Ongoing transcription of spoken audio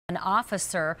An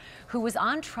officer who was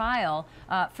on trial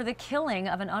for the killing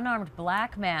of an unarmed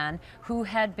black man who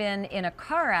had been in a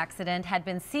car accident, had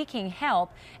been seeking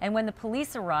help, and when the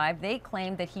police arrived, they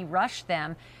claimed that he rushed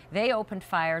them. They opened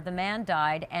fire, the man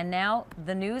died, and now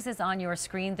the news is on your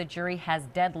screen. The jury has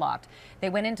deadlocked. They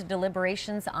went into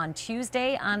deliberations on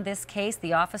Tuesday on this case.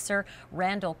 The officer,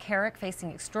 Randall Kerrick,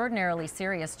 facing extraordinarily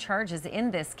serious charges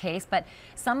in this case, but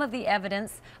some of the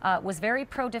evidence was very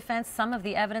pro-defense, some of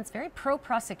the evidence very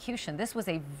pro-prosecution. This was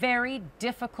a very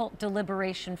difficult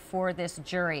deliberation for this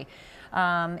jury.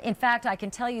 In fact, I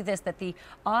can tell you this, that the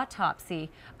autopsy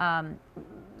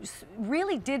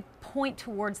really did point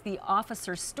towards the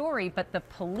officer's story, but the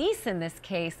police in this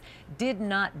case did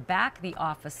not back the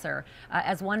officer,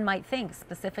 as one might think,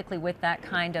 specifically with that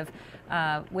kind of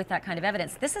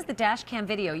evidence. This is the dash cam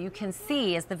video. You can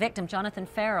see as the victim, Jonathan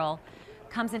Ferrell,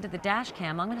 comes into the dash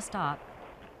cam. I'm going to stop.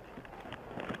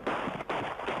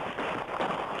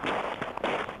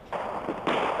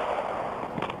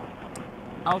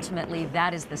 Ultimately,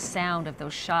 that is the sound of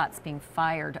those shots being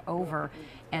fired over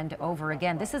and over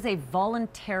again. This is a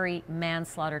voluntary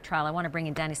manslaughter trial. I want to bring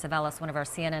in Danny Savelas, one of our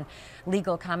CNN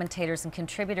legal commentators and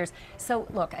contributors. So,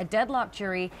 look, a deadlocked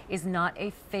jury is not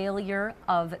a failure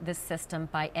of the system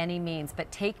by any means,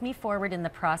 but take me forward in the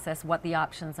process what the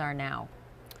options are now.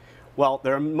 Well,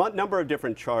 there are a number of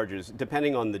different charges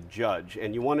depending on the judge,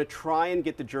 and you want to try and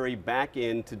get the jury back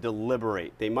in to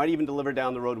deliberate. They might even deliver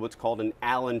down the road what's called an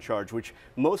Allen charge, which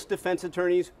most defense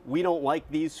attorneys, we don't like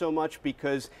these so much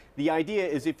because the idea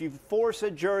is if you force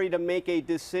a jury to make a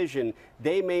decision,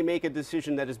 they may make a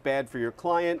decision that is bad for your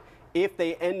client. If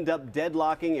they end up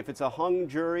deadlocking, if it's a hung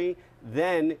jury,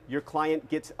 then your client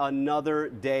gets another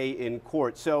day in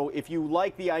court. So if you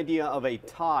like the idea of a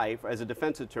tie as a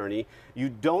defense attorney, you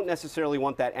don't necessarily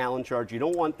want that Allen charge. You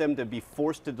don't want them to be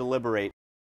forced to deliberate.